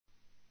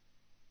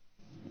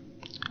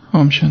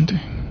Om Shanti.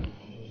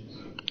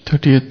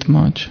 30th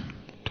March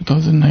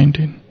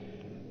 2019,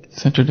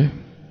 Saturday.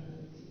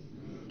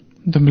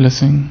 The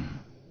blessing.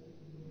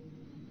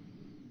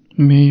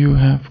 May you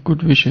have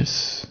good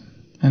wishes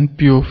and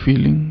pure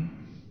feeling,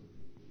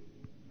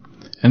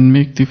 and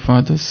make the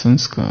Father's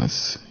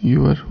sanskars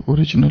your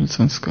original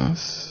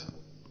sanskars.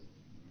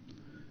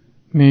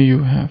 May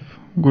you have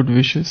good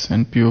wishes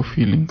and pure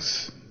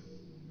feelings,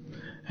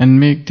 and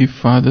make the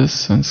Father's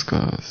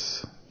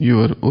sanskars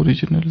your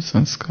original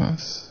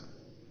sanskars.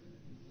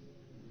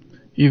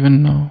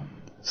 Even now,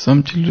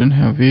 some children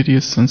have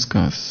various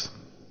sanskars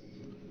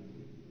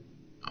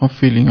of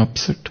feeling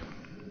upset,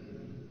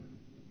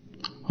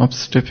 of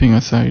stepping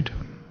aside,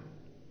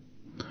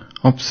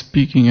 of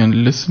speaking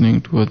and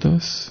listening to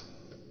others.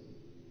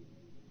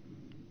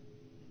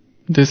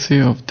 They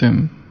say of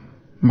them,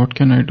 "What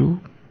can I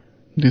do?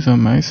 These are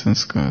my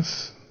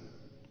sanskars."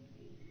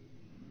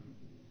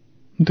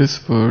 This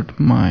word,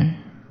 "my,"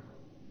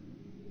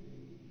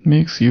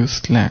 makes you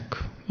slack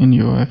in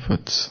your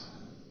efforts.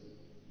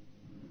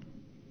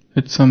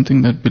 It's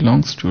something that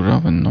belongs to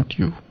Ravan, not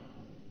you.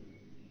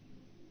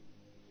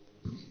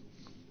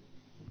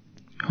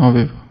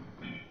 However,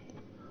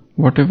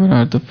 whatever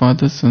are the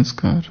Father's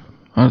sanskar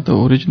are the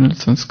original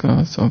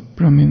sanskars of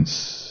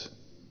Brahmins.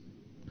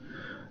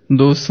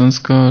 Those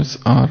sanskars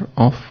are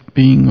of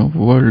being a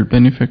world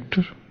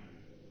benefactor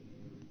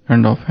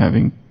and of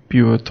having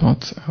pure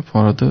thoughts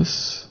for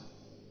others.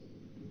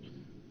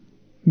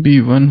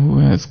 Be one who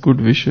has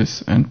good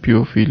wishes and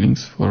pure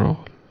feelings for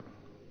all.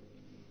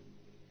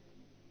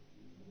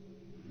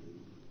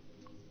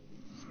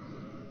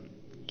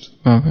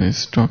 Baba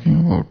is talking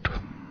about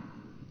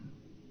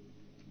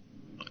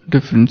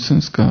different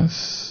sanskars.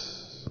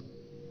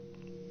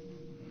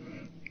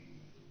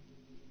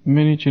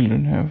 Many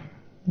children have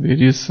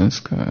various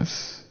sanskars.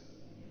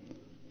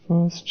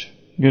 First,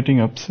 getting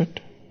upset.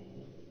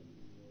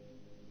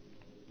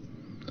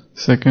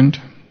 Second,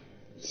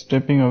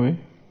 stepping away.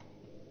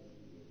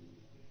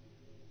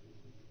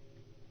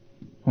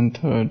 And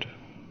third,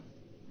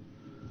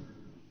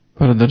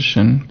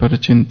 paradarshan,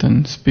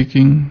 parachintan,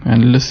 speaking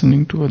and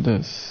listening to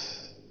others.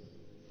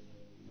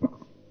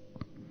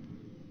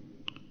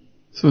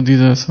 So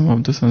these are some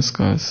of the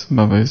sanskars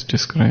Baba is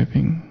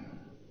describing.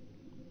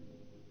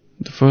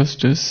 The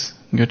first is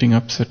getting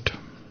upset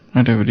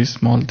at every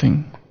small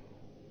thing.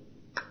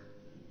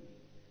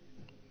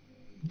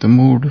 The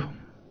mood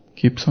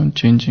keeps on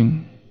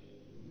changing.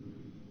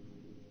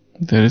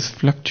 There is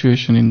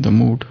fluctuation in the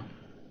mood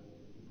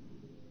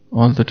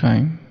all the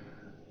time,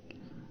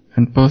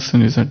 and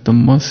person is at the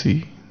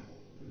mercy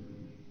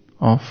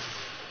of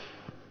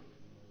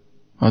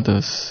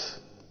others.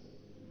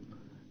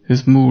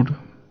 His mood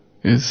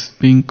is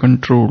being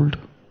controlled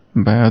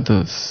by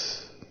others.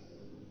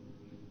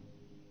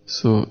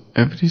 So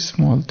every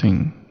small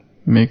thing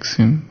makes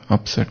him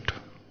upset.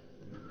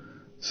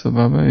 So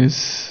Baba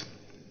is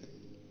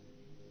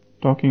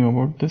talking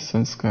about this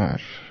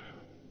sanskar.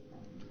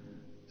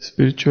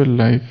 Spiritual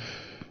life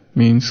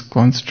means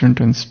constant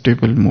and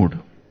stable mood.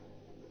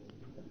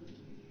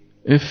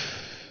 If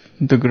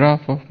the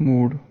graph of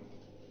mood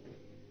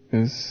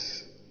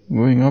is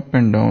going up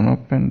and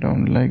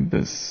down like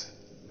this,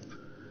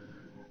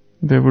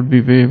 there would be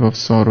wave of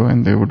sorrow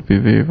and there would be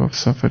wave of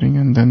suffering,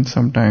 and then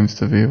sometimes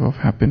the wave of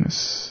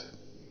happiness.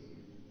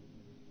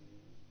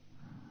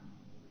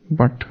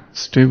 But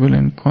stable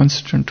and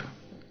constant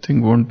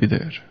thing won't be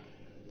there.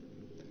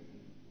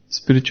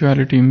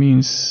 Spirituality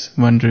means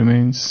one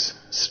remains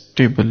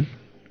stable,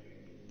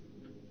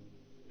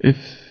 if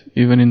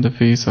even in the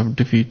face of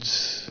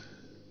defeats.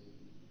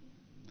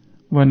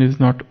 One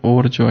is not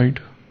overjoyed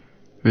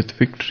with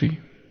victory.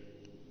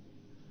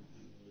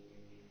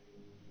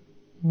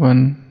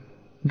 One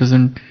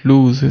doesn't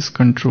lose his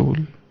control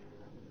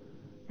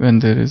when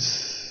there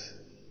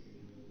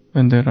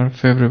are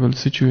favorable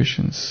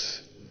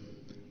situations.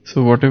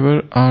 So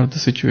whatever are the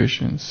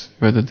situations,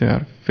 whether they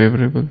are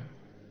favorable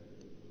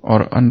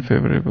or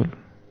unfavorable,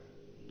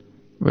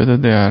 whether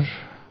they are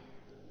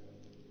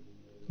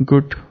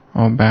good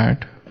or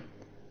bad,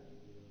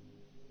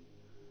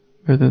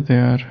 whether they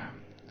are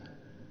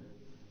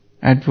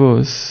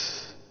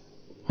adverse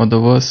or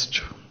the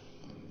worst,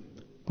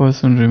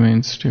 person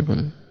remains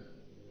stable.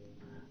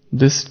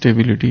 This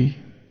stability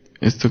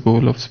is the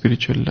goal of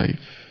spiritual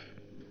life.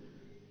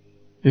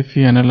 If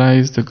we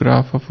analyze the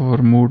graph of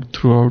our mood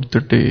throughout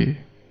the day,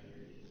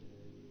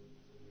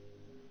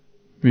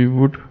 we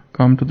would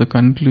come to the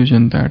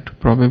conclusion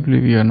that probably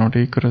we are not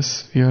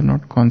Ekaras, we are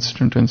not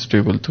constant and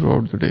stable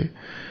throughout the day,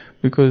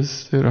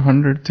 because there are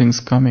 100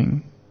 things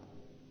coming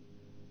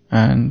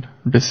and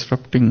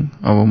disrupting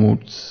our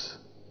moods.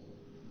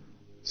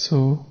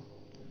 So,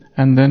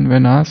 and then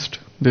when asked,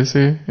 they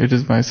say, "It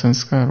is my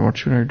sanskar, what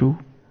should I do?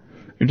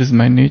 It is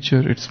my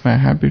nature, it's my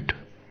habit.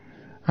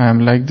 I am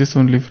like this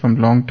only from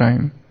long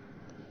time."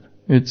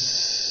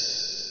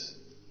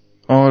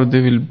 Or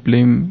they will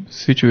blame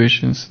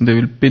situations, they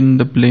will pin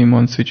the blame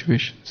on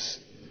situations.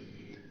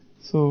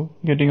 So,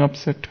 getting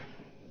upset,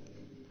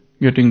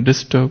 getting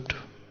disturbed,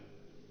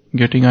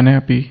 getting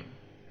unhappy,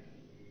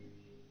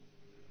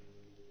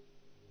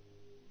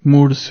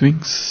 mood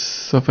swings,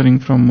 suffering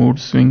from mood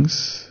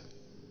swings.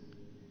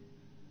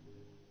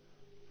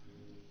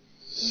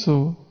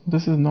 So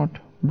this is not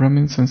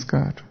Brahmin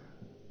Sanskar.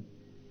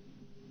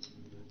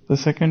 The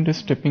second is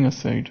stepping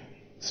aside,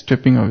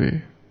 stepping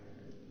away.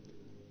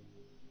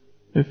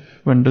 If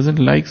one doesn't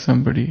like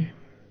somebody,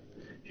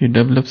 he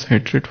develops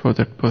hatred for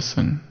that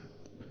person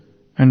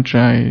and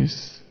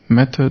tries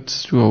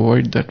methods to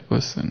avoid that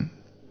person.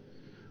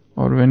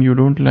 Or when you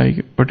don't like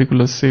a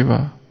particular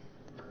seva,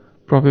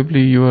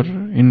 probably your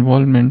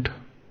involvement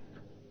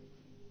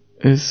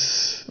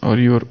is, or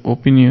your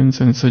opinions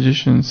and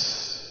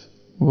suggestions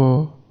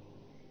were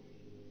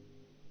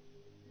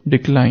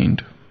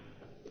declined.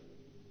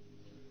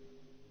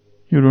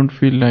 You don't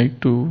feel like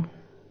to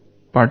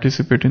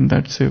participate in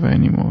that seva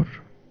anymore.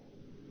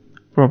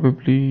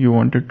 Probably you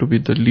wanted to be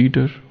the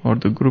leader or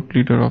the group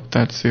leader of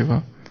that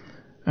seva,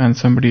 and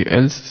somebody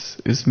else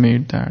is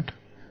made that.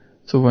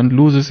 So one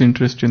loses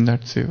interest in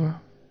that seva.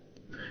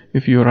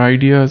 If your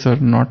ideas are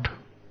not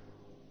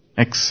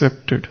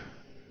accepted,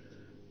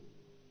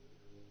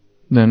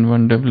 then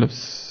one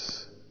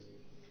develops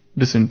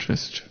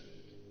disinterest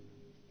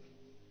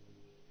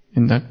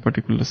in that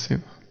particular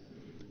seva.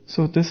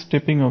 So this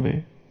stepping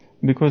away,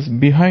 because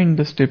behind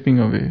the stepping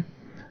away,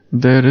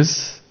 there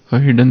is a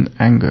hidden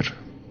anger.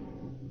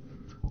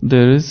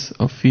 There is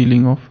a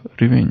feeling of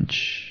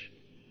revenge.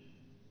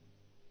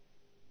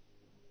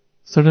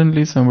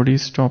 Suddenly somebody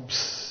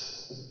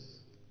stops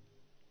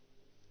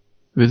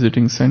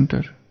visiting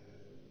center.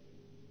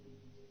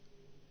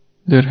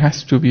 There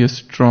has to be a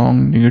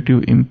strong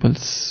negative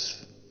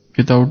impulse.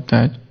 Without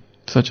that,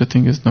 such a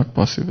thing is not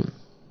possible.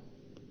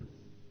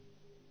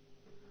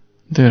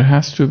 There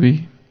has to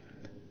be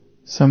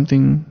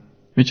something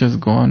which has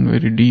gone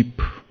very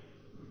deep,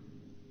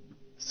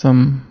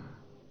 some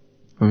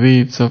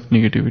waves of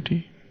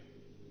negativity,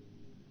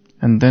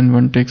 and then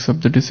one takes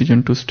up the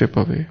decision to step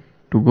away,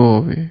 to go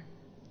away,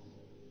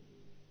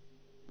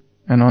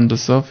 and on the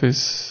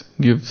surface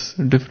gives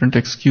different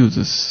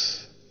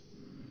excuses.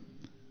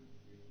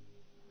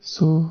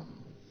 So,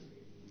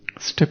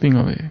 stepping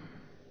away,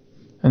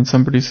 and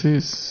somebody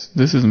says,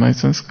 this is my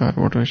sanskar,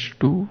 what I should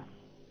do.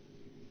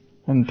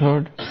 And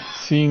third,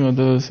 seeing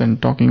others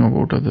and talking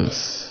about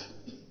others.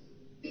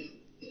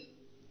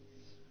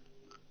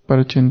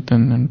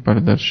 Parachintan and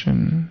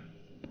Pardarshan.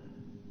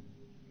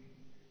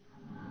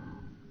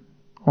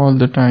 All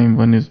the time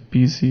one is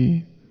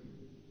busy.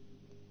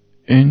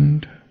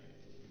 And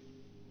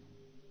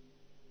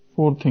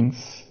four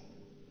things: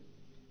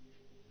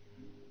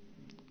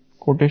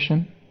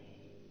 quotation,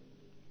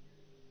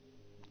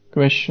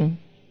 question,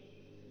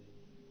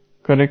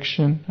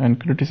 correction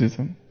and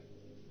criticism.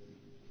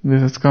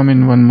 This has come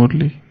in one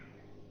murli.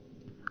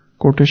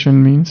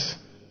 Quotation means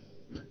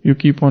you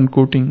keep on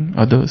quoting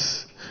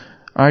others.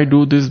 I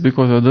do this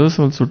because others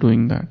also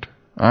doing that.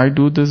 I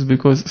do this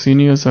because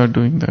seniors are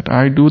doing that.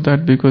 I do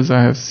that because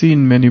I have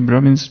seen many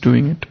Brahmins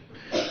doing it.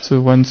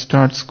 So one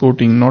starts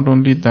quoting. Not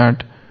only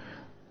that,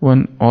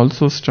 one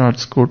also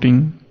starts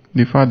quoting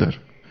the father.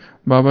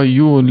 Baba,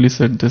 you only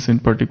said this in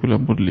particular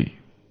murli.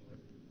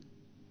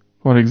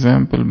 For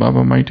example,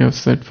 Baba might have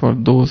said for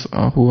those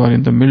who are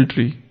in the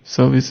military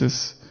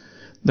services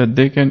that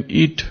they can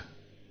eat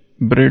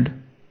bread,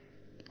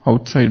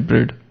 outside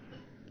bread,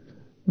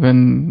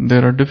 when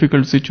there are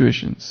difficult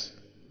situations.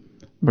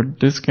 But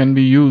this can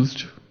be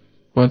used.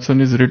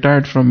 Person is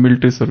retired from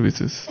military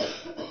services,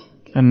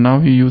 and now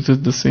he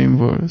uses the same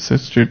word,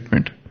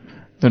 statement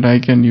that I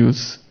can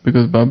use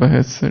because Baba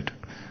has said.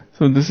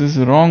 So this is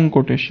wrong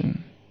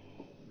quotation.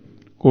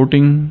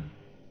 Quoting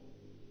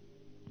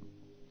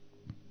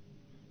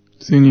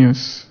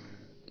seniors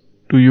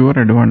to your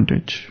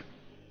advantage.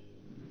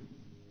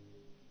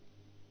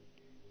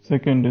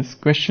 Second is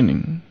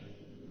questioning.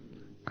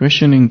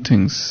 Questioning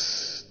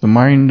things. The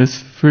mind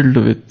is filled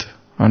with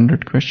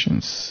 100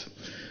 questions.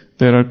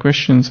 There are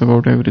questions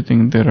about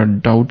everything. There are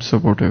doubts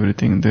about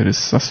everything. There is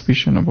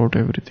suspicion about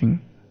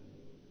everything.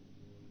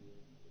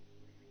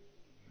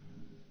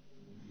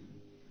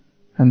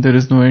 And there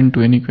is no end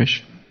to any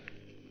question.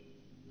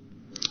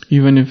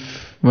 Even if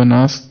one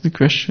asks the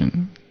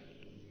question,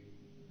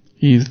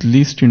 he is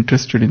least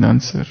interested in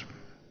answer.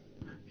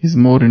 He is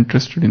more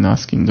interested in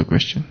asking the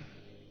question.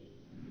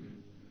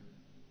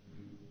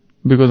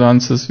 Because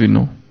answers we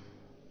know,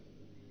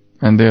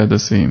 and they are the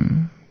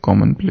same,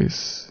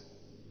 commonplace.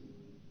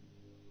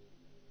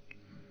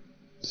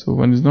 So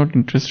one is not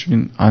interested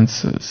in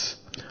answers.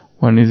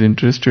 One is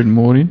interested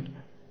more in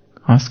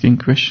asking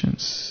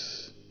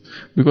questions.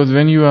 Because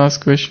when you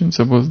ask questions,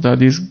 suppose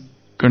Dadi is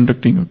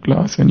conducting a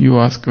class and you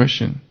ask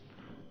question,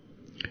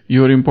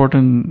 your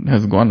importance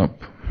has gone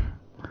up.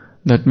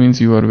 That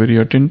means you are very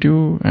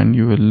attentive and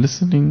you are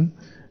listening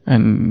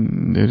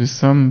and there is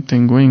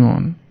something going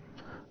on.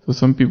 So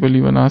some people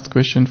even ask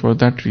question for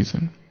that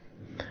reason.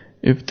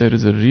 If there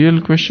is a real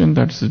question,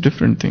 that's a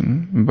different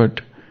thing.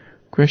 But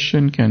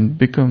question can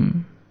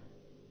become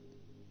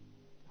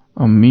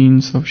a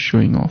means of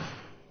showing off.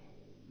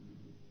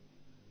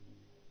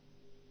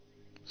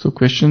 So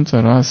questions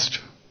are asked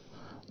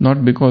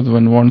not because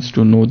one wants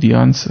to know the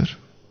answer,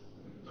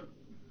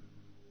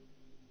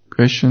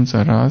 questions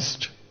are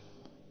asked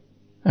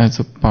as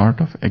a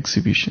part of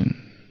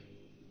exhibition.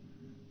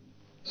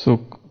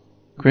 So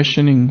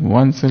questioning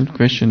oneself,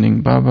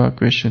 questioning Baba,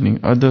 questioning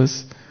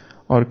others,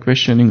 or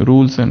questioning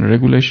rules and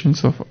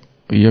regulations of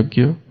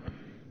yajna,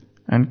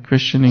 and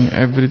questioning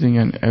everything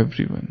and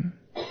everyone,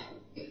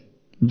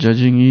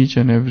 judging each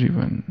and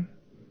everyone,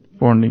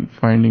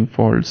 finding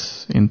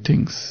faults in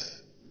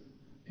things,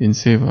 in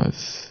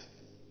sevas,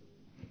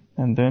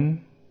 and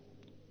then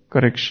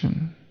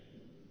correction,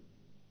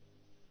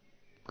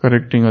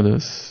 correcting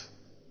others.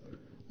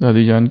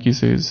 Dadi Janki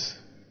says,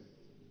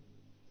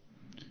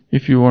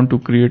 if you want to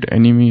create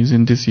enemies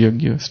in this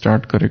yajna,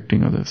 start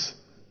correcting others.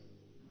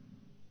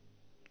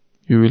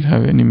 You will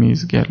have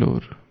enemies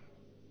galore,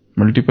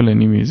 multiple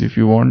enemies. If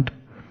you want,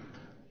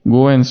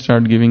 go and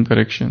start giving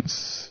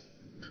corrections.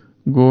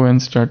 Go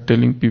and start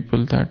telling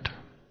people that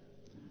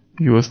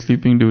you were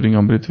sleeping during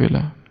Amrit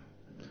Vela.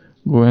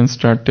 Go and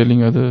start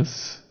telling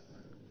others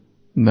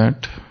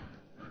that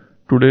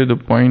today the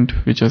point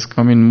which has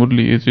come in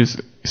Murli, it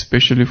is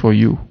especially for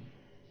you.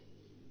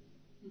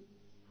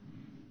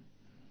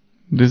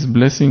 This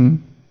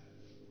blessing,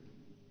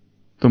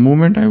 the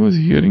moment I was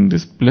hearing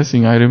this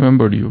blessing, I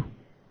remembered you,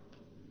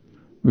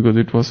 because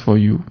it was for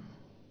you.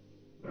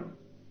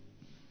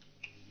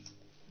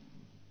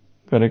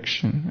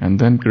 Correction and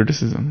then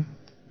criticism,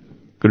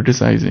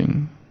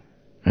 criticizing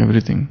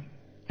everything,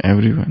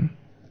 everyone,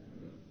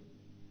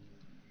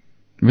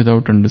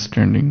 without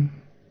understanding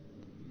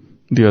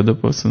the other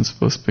person's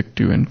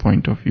perspective and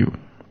point of view.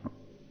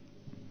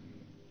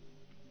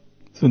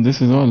 So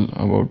this is all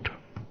about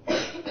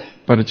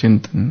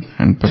Parachintan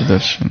and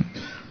Pradarshan,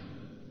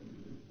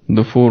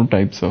 the 4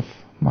 types of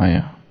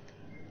Maya: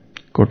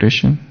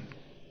 quotation,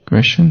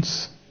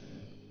 questions,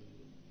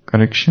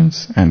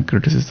 corrections, and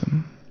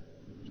criticism.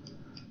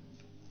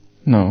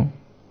 Now,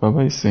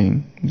 Baba is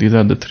saying these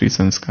are the 3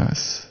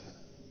 sanskars.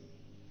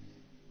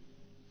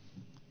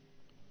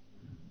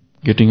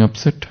 Getting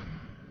upset,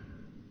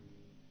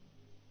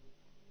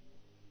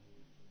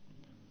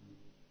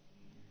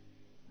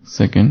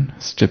 second,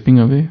 stepping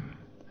away,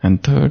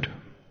 and third,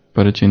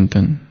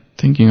 Parachintan,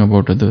 thinking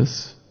about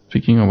others,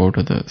 speaking about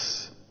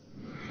others.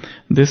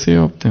 They say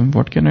of them,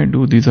 what can I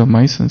do? These are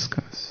my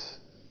sanskars.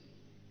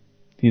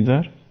 These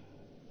are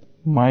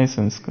my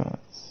sanskars.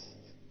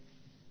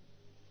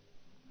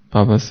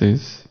 Baba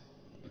says,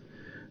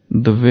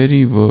 the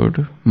very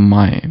word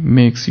my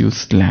makes you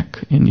slack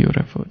in your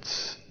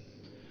efforts.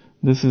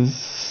 This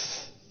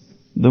is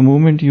the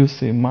moment you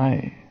say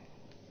my.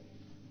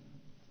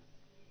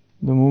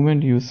 The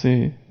moment you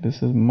say,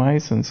 this is my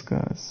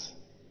sanskars,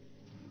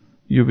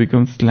 you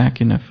become slack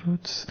in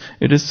efforts.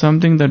 It is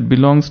something that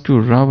belongs to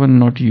Ravan,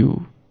 not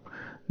you.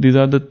 These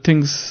are the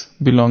things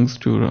belongs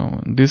to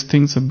Ravan. These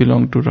things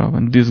belong to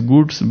Ravan. These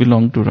goods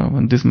belong to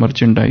Ravan. This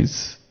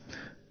merchandise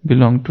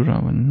belong to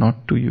Ravan,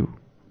 not to you.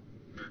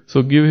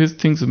 So give his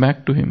things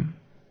back to him.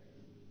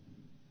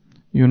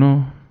 You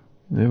know,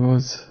 there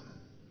was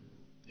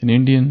an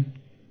Indian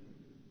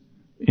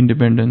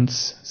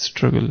independence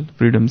struggle,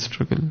 freedom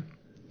struggle.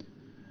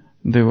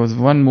 There was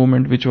one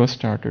movement which was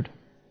started.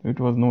 It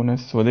was known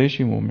as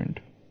Swadeshi movement.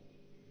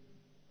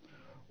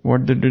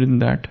 What they did in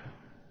that?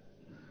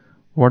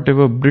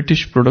 Whatever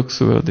British products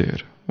were there,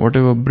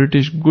 whatever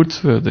British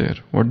goods were there,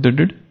 what they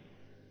did?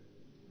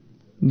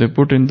 They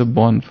put in the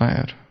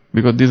bonfire,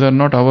 because these are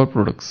not our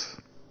products.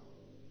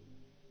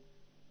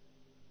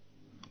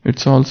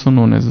 It's also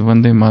known as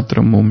Vande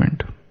Mataram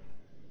movement.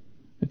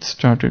 It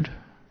started,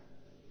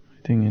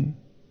 I think, in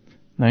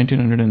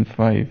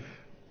 1905,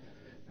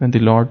 when the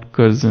Lord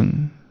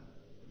Curzon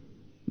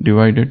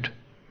divided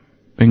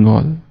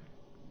Bengal.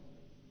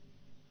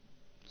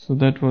 So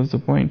that was the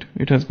point.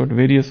 It has got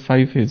various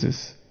 5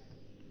 phases,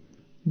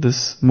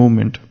 this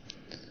movement.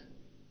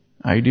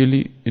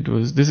 Ideally,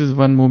 this is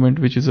one movement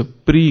which is a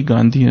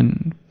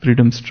pre-Gandhian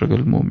freedom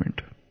struggle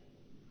movement.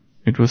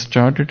 It was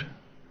started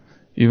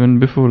even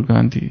before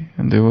Gandhi,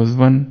 and there was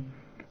one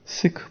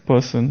Sikh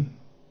person,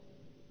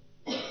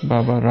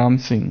 Baba Ram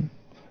Singh.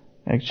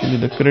 Actually,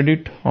 the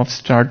credit of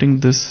starting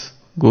this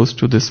goes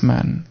to this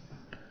man,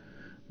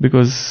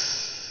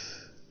 because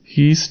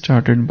he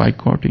started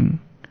boycotting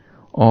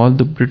all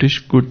the British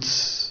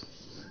goods,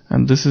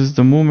 and this is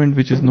the movement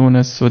which is known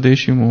as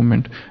Swadeshi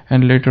movement,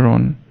 and later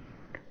on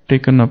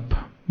taken up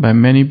by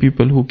many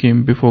people who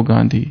came before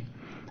Gandhi.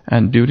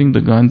 And during the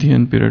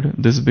Gandhian period,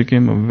 this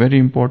became a very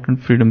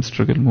important freedom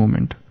struggle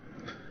movement,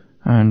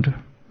 and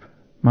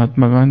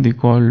Mahatma Gandhi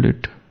called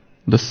it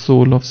the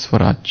soul of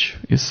Swaraj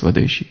is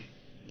Swadeshi.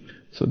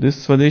 So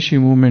this Swadeshi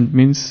movement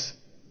means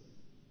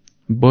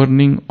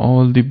burning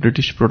all the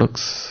British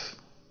products,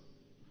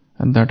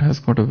 and that has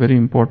got a very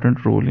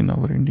important role in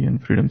our Indian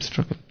freedom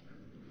struggle.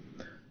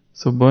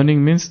 So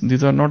burning means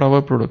these are not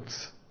our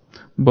products.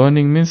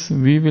 Burning means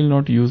we will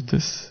not use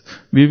this.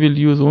 We will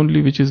use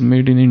only which is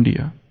made in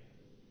India.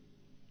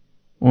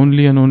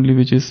 Only and only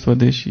which is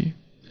Swadeshi.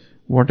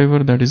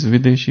 Whatever that is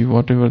Videshi,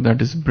 whatever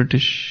that is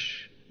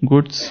British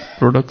goods,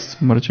 products,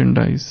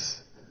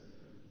 merchandise,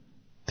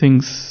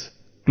 things,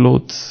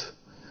 clothes,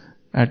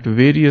 at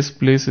various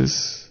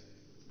places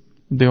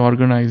They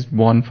organized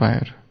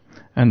bonfire,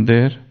 and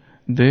there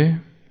they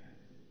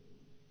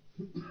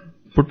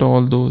put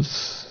all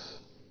those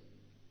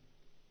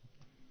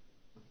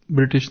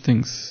British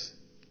things.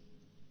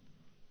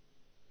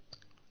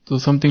 So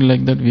something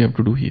like that we have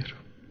to do here.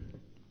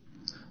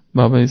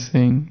 Baba is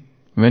saying,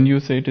 when you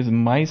say it is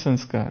my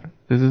sanskar,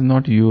 this is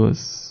not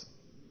yours.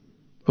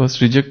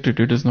 First reject it,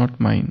 it is not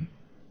mine.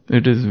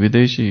 It is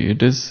Videshi,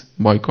 it is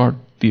boycott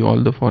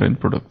all the foreign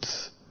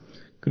products.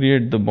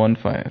 Create the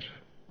bonfire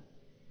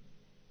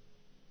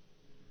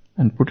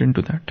and put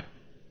into that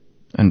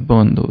and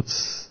burn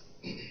those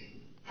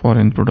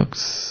foreign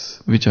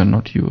products which are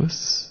not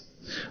yours.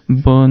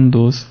 Burn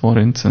those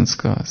foreign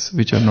sanskars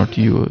which are not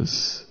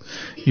yours.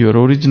 Your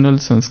original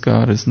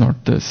sanskar is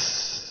not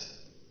this.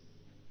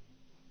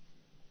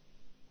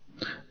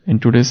 In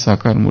today's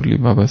Sakar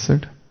Murli, Baba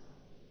said,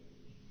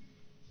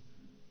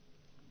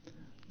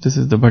 this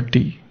is the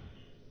bhatti.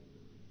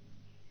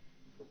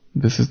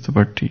 This is the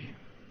bhatti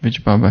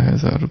which Baba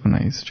has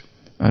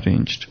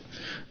arranged.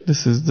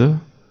 This is the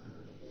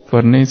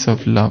furnace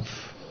of love.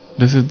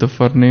 This is the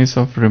furnace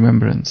of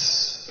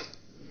remembrance.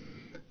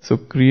 So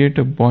create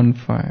a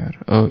bonfire,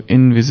 an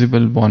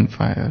invisible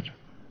bonfire,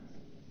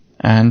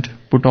 and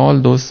put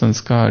all those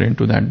sanskar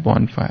into that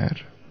bonfire,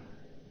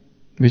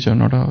 which are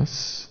not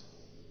ours.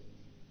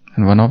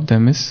 And one of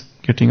them is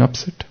getting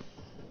upset.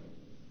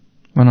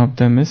 One of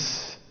them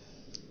is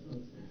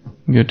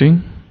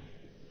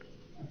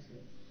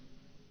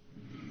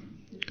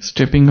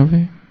stepping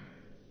away.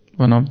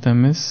 One of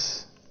them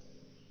is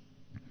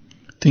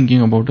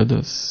thinking about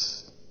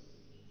others.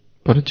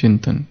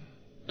 Parachintan.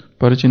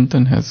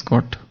 Parachintan has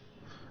got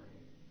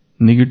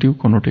negative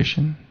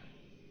connotation.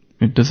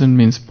 It doesn't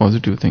mean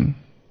positive thing.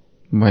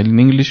 While in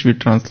English we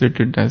translate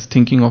it as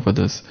thinking of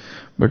others.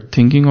 But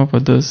thinking of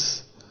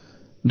others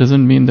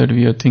doesn't mean that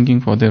we are thinking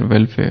for their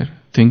welfare.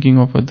 Thinking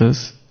of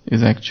others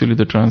is actually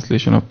the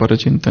translation of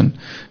Parachintan,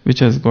 which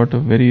has got a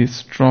very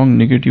strong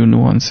negative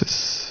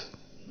nuances.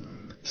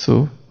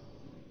 So,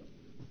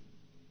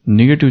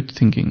 negative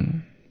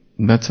thinking,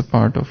 that's a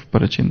part of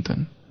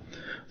Parachintan.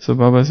 So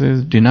Baba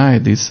says, deny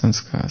these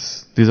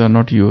sanskars. These are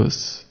not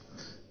yours.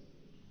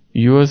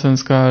 Your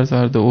sanskars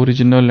are the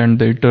original and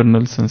the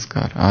eternal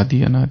sanskar,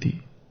 Adi and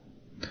Adi.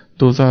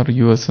 Those are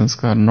your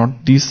sanskar,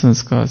 not these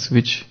sanskars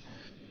which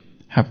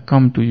have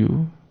come to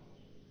you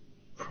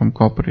from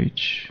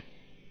copperage.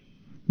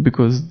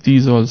 Because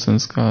these all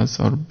sanskars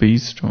are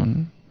based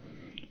on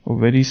a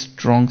very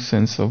strong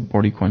sense of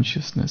body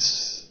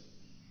consciousness.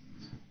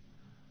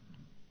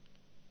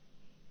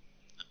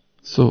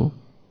 So,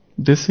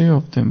 they say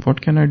of them,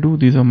 what can I do?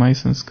 These are my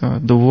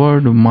sanskar. The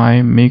word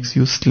my makes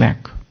you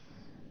slack.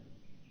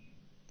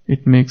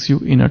 It makes you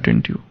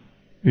inattentive.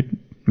 It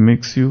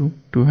makes you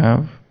to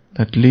have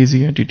that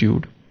lazy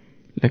attitude,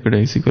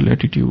 lackadaisical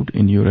attitude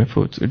in your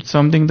efforts. It's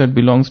something that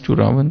belongs to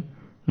Ravan,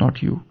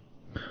 not you.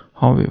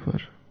 However,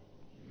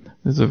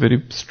 there's a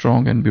very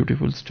strong and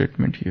beautiful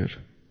statement here.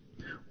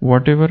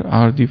 Whatever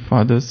are the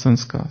father's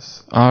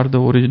sanskars are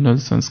the original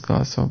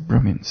sanskars of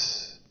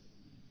Brahmins.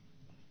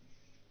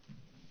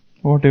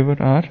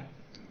 Whatever are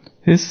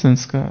his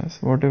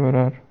sanskars, whatever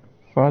are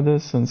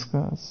father's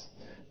sanskars,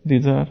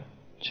 these are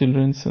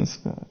children's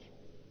sanskar.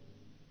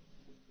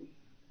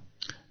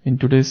 In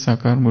today's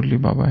Sakar Murli,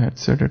 Baba had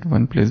said at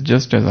one place,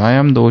 just as I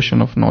am the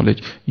ocean of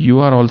knowledge, you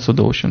are also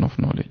the ocean of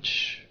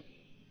knowledge.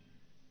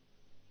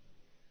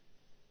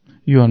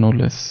 You are no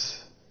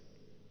less.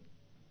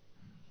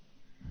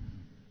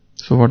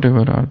 So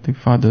whatever are the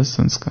father's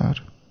sanskar,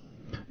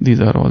 these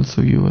are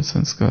also your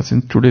sanskars.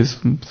 In today's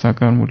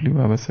Sakar Murli,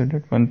 Baba said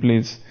at one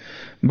place,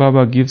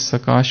 Baba gives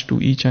Sakash to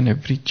each and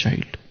every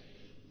child.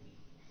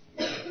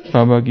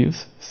 Baba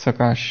gives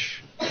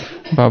Sakash.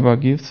 Baba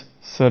gives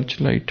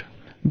searchlight.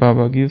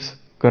 Baba gives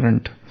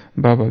current.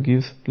 Baba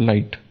gives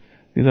light.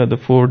 These are the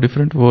 4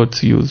 different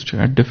words used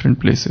at different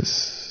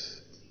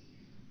places.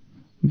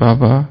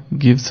 Baba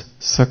gives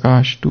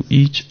Sakash to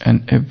each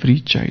and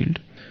every child.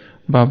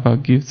 Baba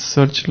gives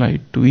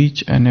searchlight to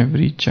each and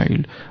every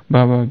child.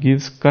 Baba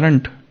gives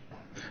current.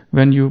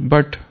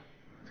 But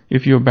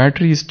if your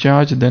battery is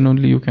charged, then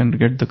only you can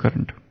get the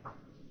current.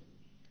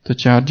 The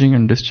charging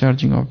and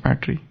discharging of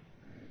battery.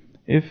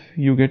 If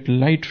you get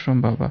light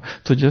from Baba,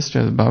 so just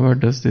as Baba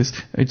does this,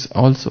 it's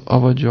also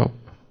our job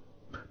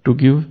to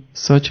give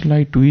such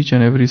light to each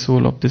and every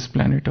soul of this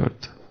planet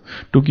Earth,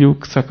 to give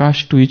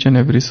Sakash to each and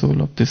every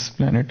soul of this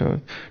planet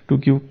Earth, to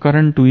give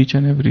current to each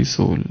and every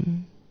soul.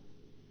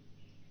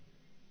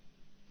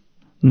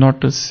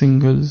 Not a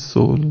single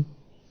soul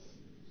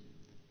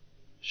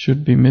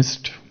should be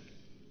missed.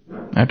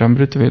 At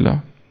Amrit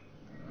Vela,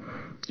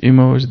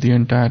 immerse the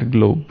entire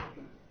globe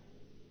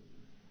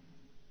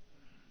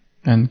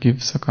and give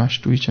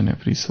Sakash to each and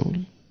every soul.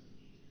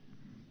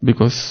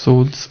 Because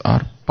souls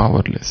are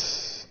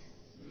powerless.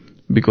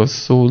 Because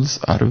souls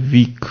are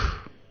weak.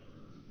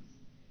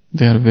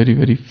 They are very,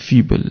 very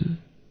feeble.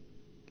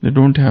 They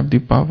don't have the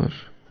power.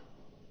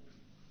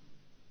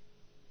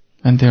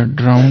 And they are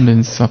drowned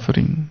in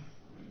suffering.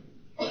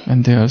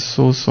 And they are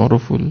so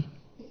sorrowful.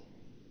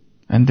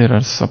 And there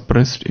are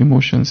suppressed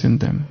emotions in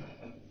them.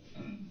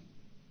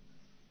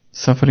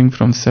 suffering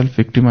from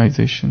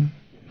self-victimization,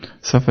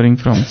 suffering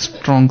from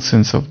strong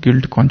sense of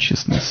guilt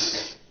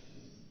consciousness.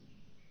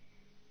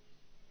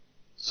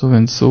 So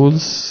when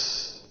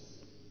souls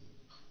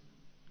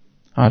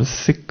are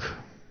sick,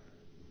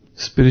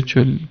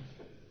 spiritual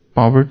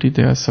poverty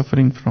they are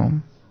suffering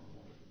from,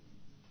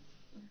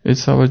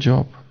 it's our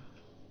job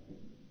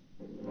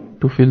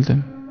to fill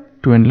them,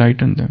 to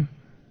enlighten them,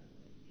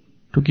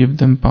 to give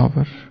them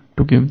power,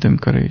 to give them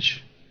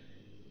courage.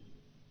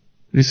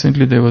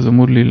 Recently there was a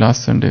Murli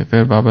last Sunday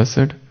where Baba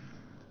said,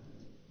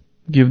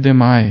 give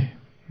them eye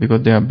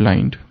because they are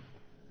blind.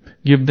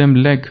 Give them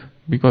leg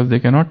because they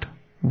cannot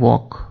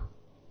walk.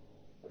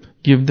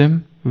 Give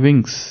them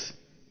wings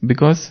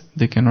because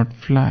they cannot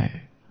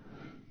fly.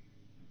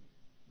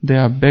 They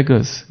are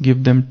beggars,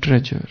 give them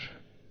treasure.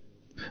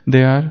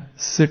 They are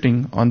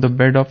sitting on the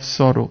bed of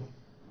sorrow,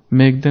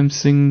 make them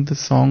sing the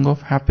song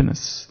of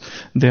happiness.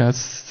 They are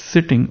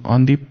sitting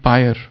on the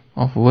pyre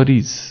of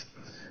worries,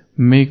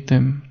 make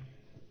them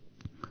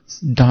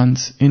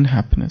dance in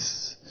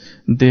happiness.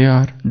 They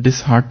are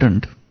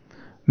disheartened,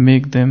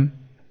 make them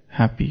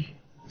happy.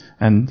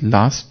 And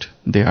last,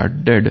 they are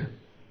dead,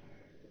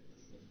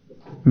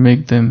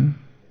 make them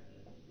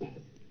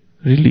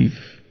relieve.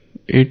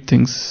 8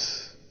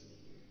 things.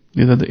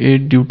 These are the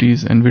 8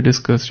 duties, and we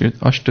discussed it,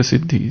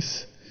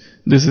 Ashtasiddhis.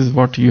 This is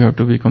what you have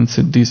to become,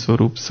 Siddhi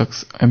Swarup,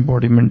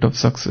 embodiment of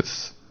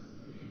success.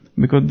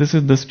 Because this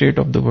is the state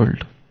of the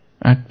world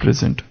at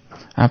present.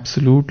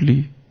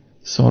 Absolutely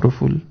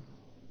sorrowful.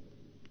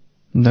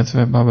 That's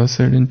why Baba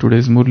said in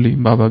today's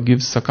Murli, Baba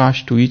gives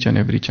Sakash to each and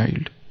every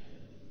child.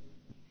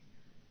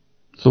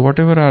 So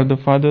whatever are the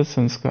father's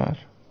sanskar,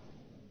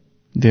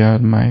 they are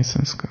my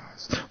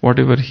sanskars.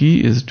 Whatever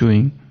he is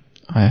doing,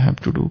 I have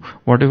to do.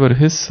 Whatever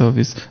his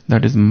service,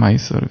 that is my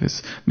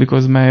service.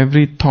 Because my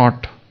every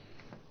thought,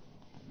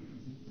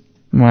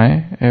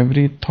 my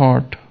every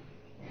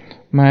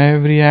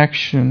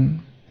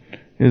action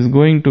is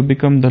going to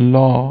become the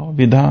law,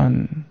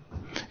 Vidhan,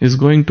 is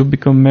going to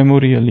become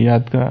memorial,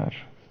 Yadgar.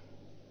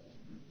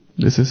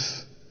 This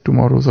is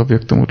tomorrow's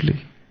Avyakta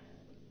Murli.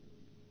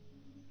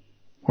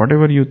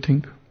 Whatever you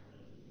think,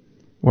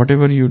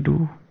 whatever you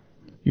do,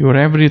 your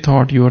every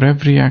thought, your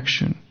every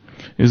action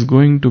is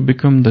going to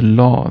become the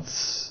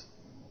laws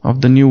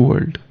of the new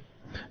world.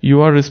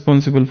 You are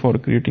responsible for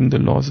creating the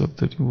laws of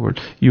the new world.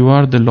 You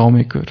are the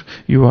lawmaker.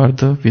 You are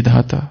the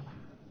Vidhata.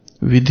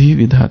 Vidhi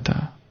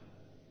Vidhata.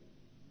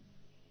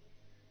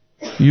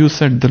 You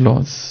set the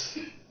laws.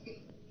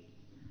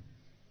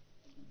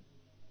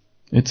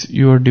 It's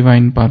your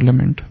divine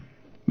parliament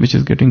which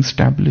is getting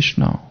established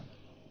now.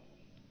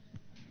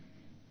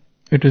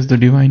 It is the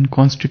divine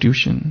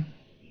constitution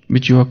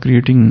which you are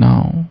creating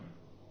now.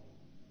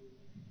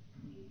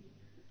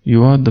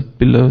 You are the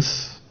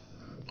pillars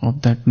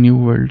of that new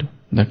world,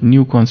 that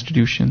new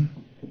constitution.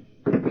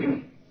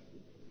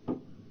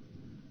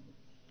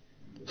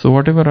 So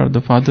whatever are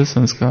the father's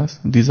sanskars,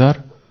 these are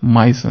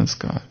my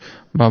sanskar.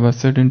 Baba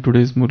said in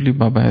today's Murli,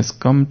 Baba has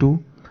come to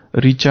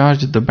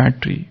recharge the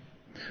battery.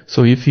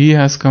 So if he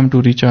has come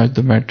to recharge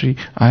the battery,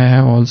 I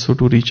have also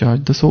to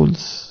recharge the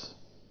souls.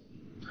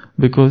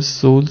 Because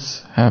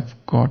souls have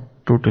got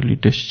totally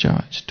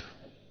discharged.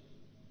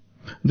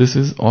 This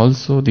is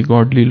also the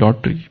godly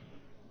lottery.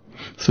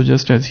 So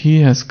just as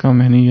he has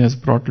come and he has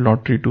brought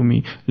lottery to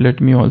me,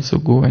 let me also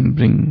go and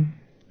bring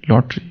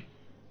lottery,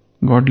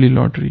 godly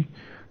lottery,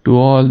 to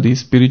all these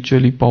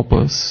spiritually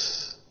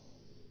paupers,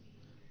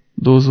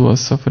 those who are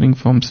suffering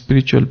from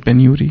spiritual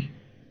penury,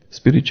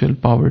 spiritual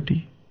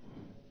poverty.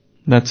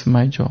 That's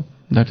my job.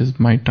 That is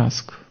my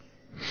task.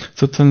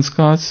 So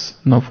sanskars,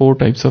 now 4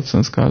 types of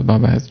sanskars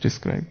Baba has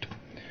described.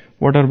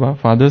 What are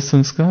father's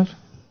sanskar?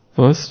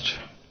 First,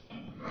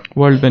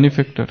 world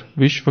benefactor,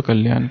 Vishwa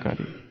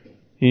Kalyankari.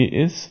 He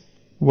is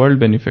world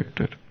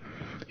benefactor.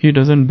 He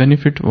doesn't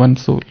benefit one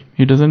soul.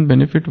 He doesn't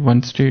benefit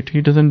one state.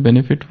 He doesn't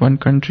benefit one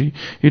country.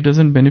 He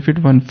doesn't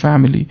benefit one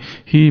family.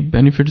 He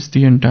benefits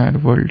the entire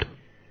world.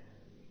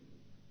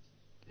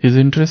 His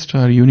interests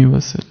are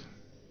universal.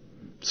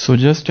 So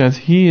just as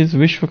he is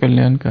Vishwa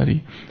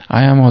Kalyankari,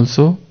 I am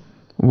also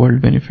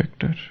world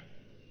benefactor,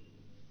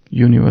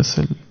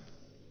 universal.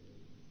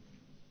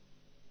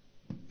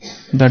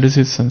 That is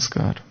his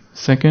sanskar.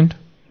 Second,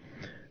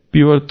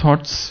 pure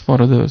thoughts for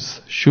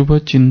others, Shubha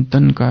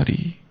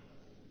Chintankari.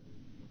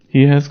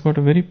 He has got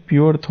very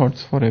pure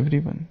thoughts for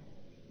everyone.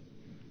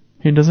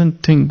 He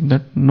doesn't think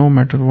that no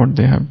matter what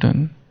they have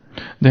done,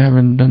 they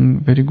haven't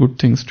done very good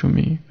things to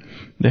me.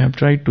 They have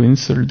tried to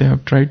insult, they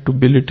have tried to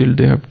belittle,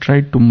 they have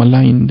tried to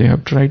malign, they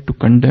have tried to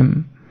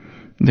condemn,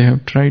 they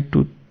have tried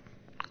to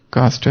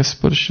cast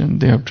aspersion,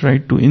 they have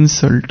tried to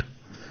insult,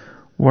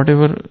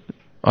 whatever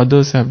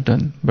others have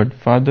done. But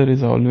Father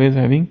is always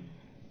having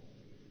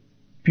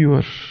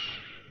pure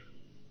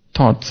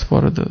thoughts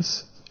for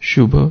others.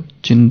 Shubha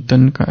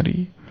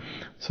Chintankari.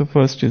 So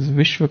first is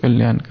Vishwa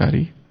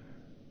Kalyankari.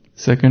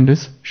 Second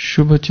is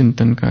Shubha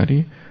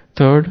Chintankari.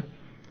 Third,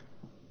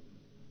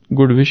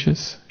 good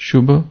wishes,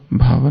 Shubha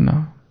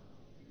Bhavana.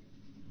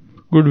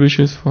 Good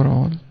wishes for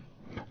all.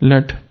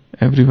 Let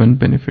everyone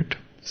benefit.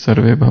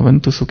 Sarve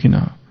bhavantu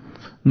sukhina.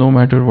 No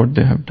matter what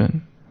they have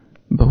done.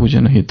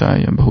 Bahujana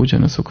hitaya,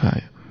 bahujana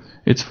sukhaya.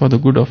 It's for the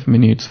good of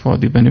many, it's for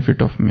the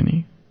benefit of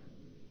many.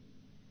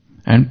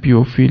 And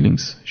pure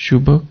feelings,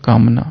 Shubha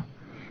Kamana.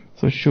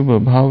 So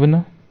Shubha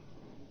Bhavana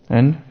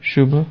and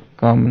Shubha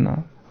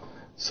Kamana.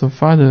 So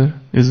Father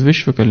is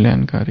Vishwa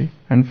Kalyankari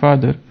and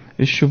Father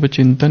is Shubha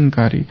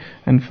Chintankari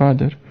and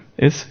Father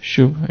is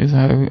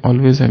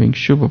always having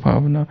Shubha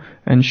Bhavana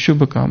and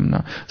Shubha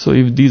Kamana. So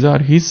if these are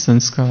his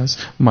sanskars,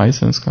 my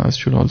sanskars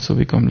should also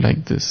become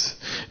like this.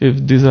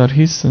 If these are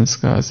his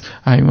sanskars,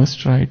 I must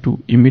try to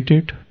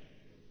imitate,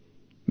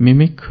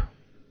 mimic,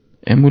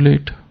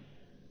 emulate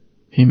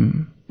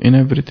him in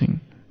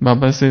everything.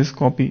 Baba says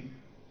copy.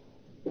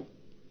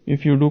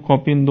 If you do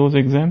copy in those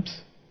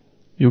exams,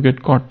 you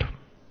get caught.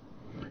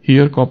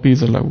 Here copy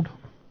is allowed.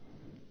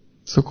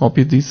 So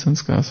copy these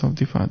sanskars of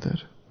the Father.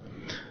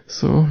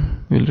 So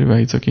we'll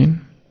revise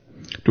again.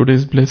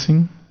 Today's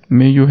blessing,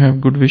 may you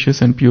have good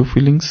wishes and pure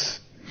feelings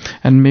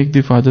and make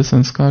the Father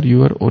sanskar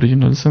your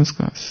original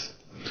sanskars.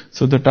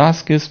 So the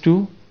task is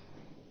to,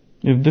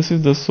 if this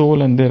is the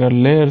soul and there are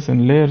layers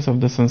and layers of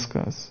the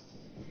sanskars,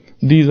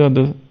 these are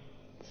the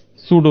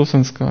pseudo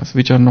sanskars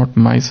which are not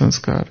my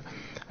sanskar.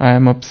 I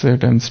am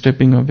upset, I am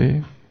stepping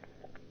away,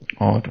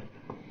 or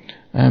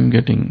I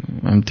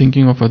am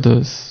thinking of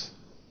others.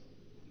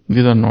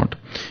 These are not.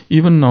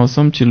 Even now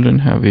some children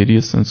have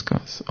various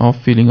sanskars of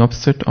feeling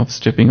upset, of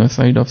stepping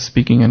aside, of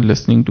speaking and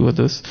listening to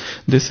others.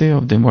 They say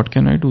of them, what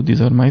can I do?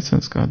 These are my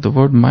sanskar. The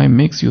word my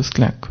makes you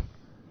slack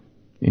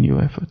in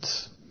your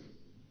efforts.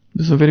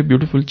 This is a very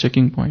beautiful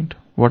checking point.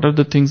 What are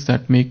the things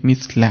that make me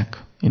slack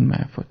in my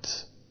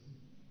efforts?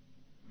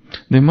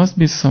 There must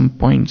be some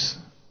points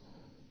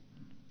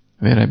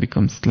where I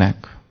become slack,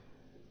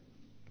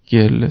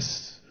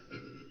 careless,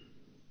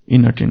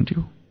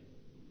 inattentive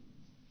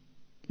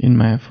in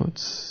my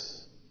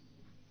efforts.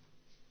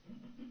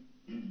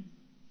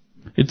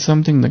 It's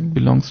something that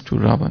belongs to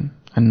Ravan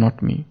and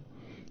not me.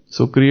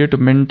 So create a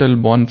mental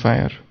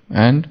bonfire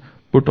and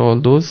put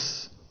all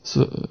those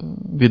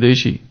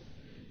Videshi.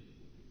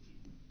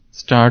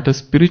 Start a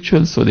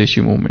spiritual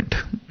Swadeshi movement.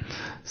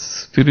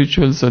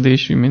 Spiritual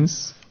Swadeshi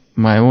means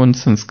my own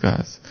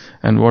sanskars,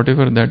 and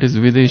whatever that is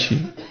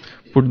Videshi,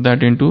 put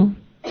that into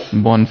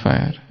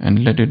bonfire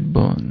and let it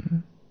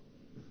burn.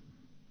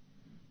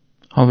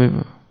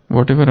 However,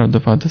 whatever are the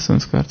Father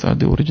sanskars are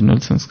the original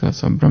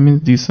sanskars of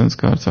Brahmins. These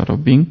sanskars are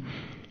of being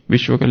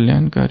Vishwa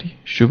Kalyankari,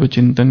 Shubha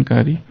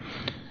Chintankari,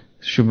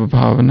 Shubha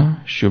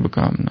Bhavana, Shubha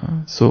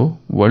Kamana. So,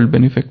 world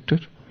benefactor,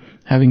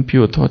 having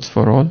pure thoughts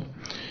for all,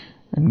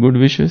 and good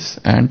wishes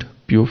and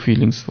pure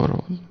feelings for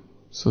all.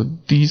 So,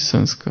 these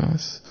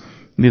sanskars,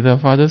 these are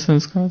Father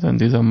sanskars and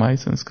these are my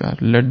sanskars.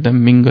 Let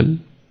them mingle.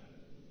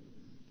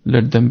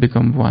 Let them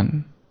become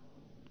one.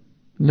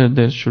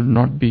 There should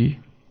not be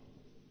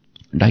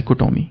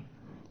dichotomy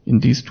in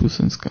these two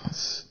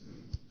sanskars.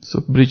 So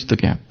bridge the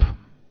gap.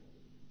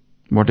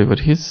 Whatever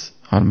his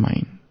are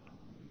mine.